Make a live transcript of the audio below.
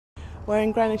We're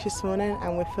in Greenwich this morning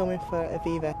and we're filming for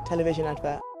Aviva television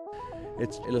advert.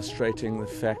 It's illustrating the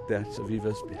fact that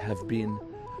Aviva have been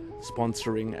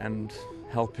sponsoring and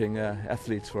helping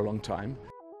athletes for a long time.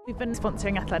 We've been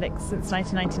sponsoring athletics since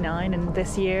 1999 and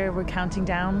this year we're counting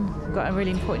down. We've got a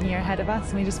really important year ahead of us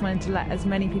and we just wanted to let as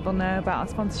many people know about our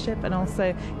sponsorship and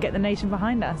also get the nation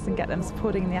behind us and get them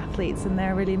supporting the athletes in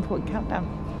their really important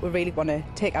countdown. We really want to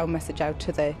take our message out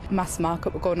to the mass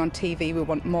market. We're going on TV. We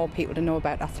want more people to know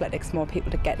about athletics, more people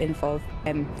to get involved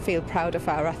and feel proud of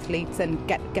our athletes and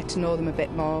get to know them a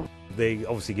bit more. They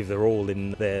obviously give their all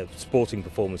in their sporting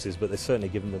performances, but they're certainly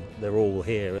given their all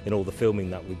here in all the filming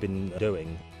that we've been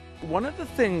doing. One of the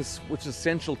things which is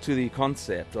essential to the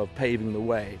concept of paving the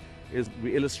way is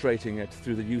we're illustrating it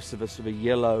through the use of a sort of a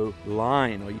yellow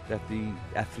line that the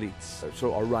athletes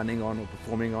are running on or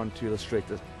performing on to illustrate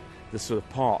this sort of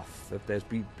path that there's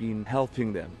been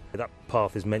helping them. That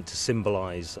path is meant to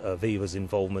symbolise Aviva's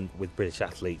involvement with British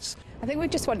athletes. I think we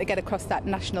just want to get across that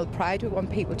national pride. We want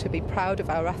people to be proud of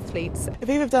our athletes.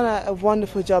 Aviva have done a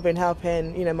wonderful job in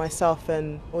helping, myself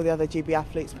and all the other GB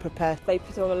athletes prepare. They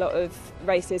put on a lot of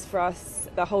races for us.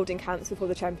 The holding camps before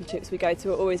the championships we go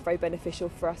to are always very beneficial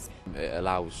for us. It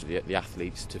allows the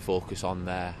athletes to focus on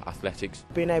their athletics.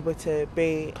 Being able to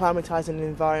be acclimatised in an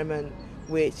environment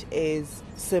which is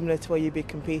similar to where you'd be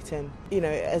competing,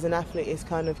 as an athlete is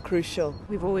kind of crucial.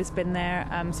 We've always been there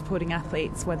supporting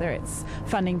athletes, whether it's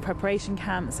funding preparation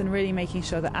camps and really making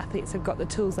sure that athletes have got the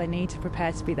tools they need to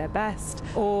prepare to be their best,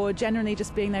 or generally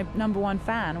just being their number one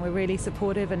fan. We're really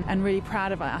supportive and really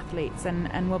proud of our athletes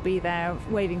and we'll be there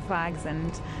waving flags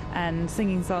and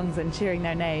singing songs and cheering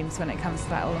their names when it comes to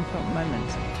that all important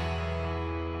moment.